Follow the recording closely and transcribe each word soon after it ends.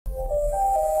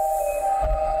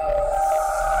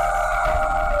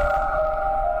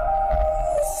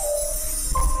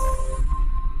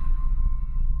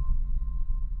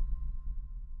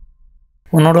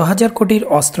15,000 কোটির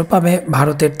অস্ত্র পাবে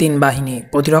ভারতের 3 বাহিনী।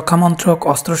 প্রতিরক্ষা মন্ত্রক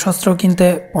অস্ত্রশস্ত্র কিনতে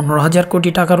 15,000 কোটি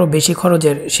টাকারও বেশি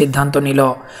খরচের সিদ্ধান্ত নিল।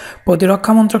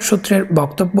 প্রতিরক্ষা মন্ত্রক সূত্রের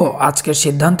বক্তব্য, আজকের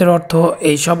সিদ্ধান্তের অর্থ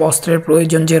এইসব অস্ত্রের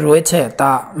প্রয়োজন যে রয়েছে তা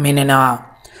মেনে নেওয়া।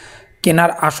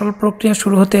 কেনার আসল প্রক্রিয়া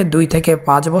শুরু হতে 2 থেকে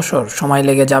 5 বছর সময়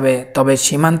লেগে যাবে। তবে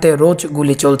সীমান্তে রোজ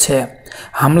গুলি চলছে,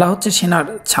 হামলা হচ্ছে সেনার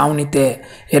ছাউনিতে।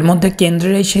 এর মধ্যে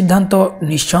কেন্দ্রের এই সিদ্ধান্ত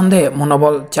নিঃসন্দেহে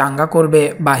মনোবল চাঙ্গা করবে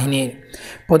বাহিনীর।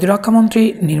 প্রতিরক্ষামন্ত্রী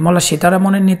নির্মলা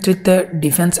সীতারামনের নেতৃত্বে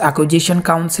ডিফেন্স অ্যাকুইজিশন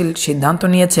কাউন্সিল সিদ্ধান্ত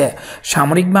নিয়েছে,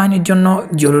 সামরিক বাহিনীর জন্য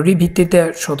জরুরি ভিত্তিতে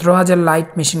 17,000 লাইট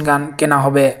মেশিনগান কেনা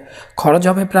হবে। খরচ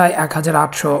হবে প্রায়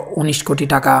 1,819 কোটি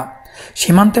টাকা।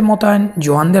 সীমান্তে মোতায়েন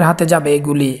জওয়ানদের হাতে যাবে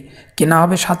এগুলি। কেনা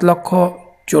হবে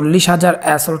 7,40,000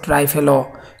 অ্যাসল্ট রাইফেলও।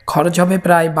 খরচ হবে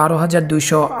প্রায়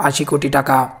 12,280 কোটি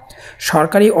টাকা।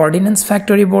 সরকারি অর্ডিন্যান্স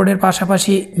ফ্যাক্টরি বোর্ডের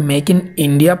পাশাপাশি মেক ইন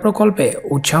ইন্ডিয়া প্রকল্পে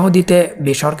উৎসাহ দিতে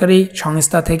বেসরকারি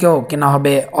সংস্থা থেকেও কেনা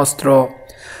হবে অস্ত্র।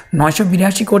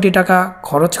 982 কোটি টাকা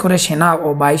খরচ করে সেনা ও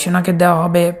বায়ুসেনাকে দেওয়া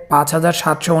হবে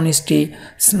 5,719টি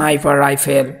স্নাইপার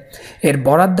রাইফেল। এর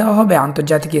বরাদ দেওয়া হবে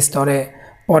আন্তর্জাতিক স্তরে।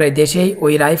 পরে দেশেই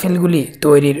ওই রাইফেলগুলি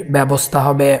তৈরির ব্যবস্থা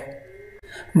হবে।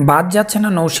 বাদ যাচ্ছে না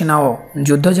নৌসেনাও।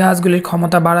 যুদ্ধজাহাজগুলির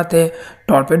ক্ষমতা বাড়াতে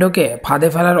টর্পেডোকে ফাঁদে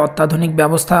ফেলার অত্যাধুনিক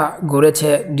ব্যবস্থা গড়েছে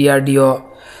ডিআরডিও।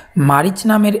 মারিচ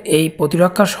নামের এই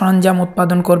প্রতিরক্ষা সরঞ্জাম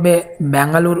উৎপাদন করবে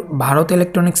বেঙ্গালুর ভারত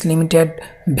ইলেকট্রনিক্স লিমিটেড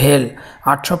ভেল।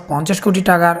 850 কোটি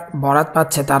টাকার বরাদ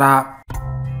পাচ্ছে তারা।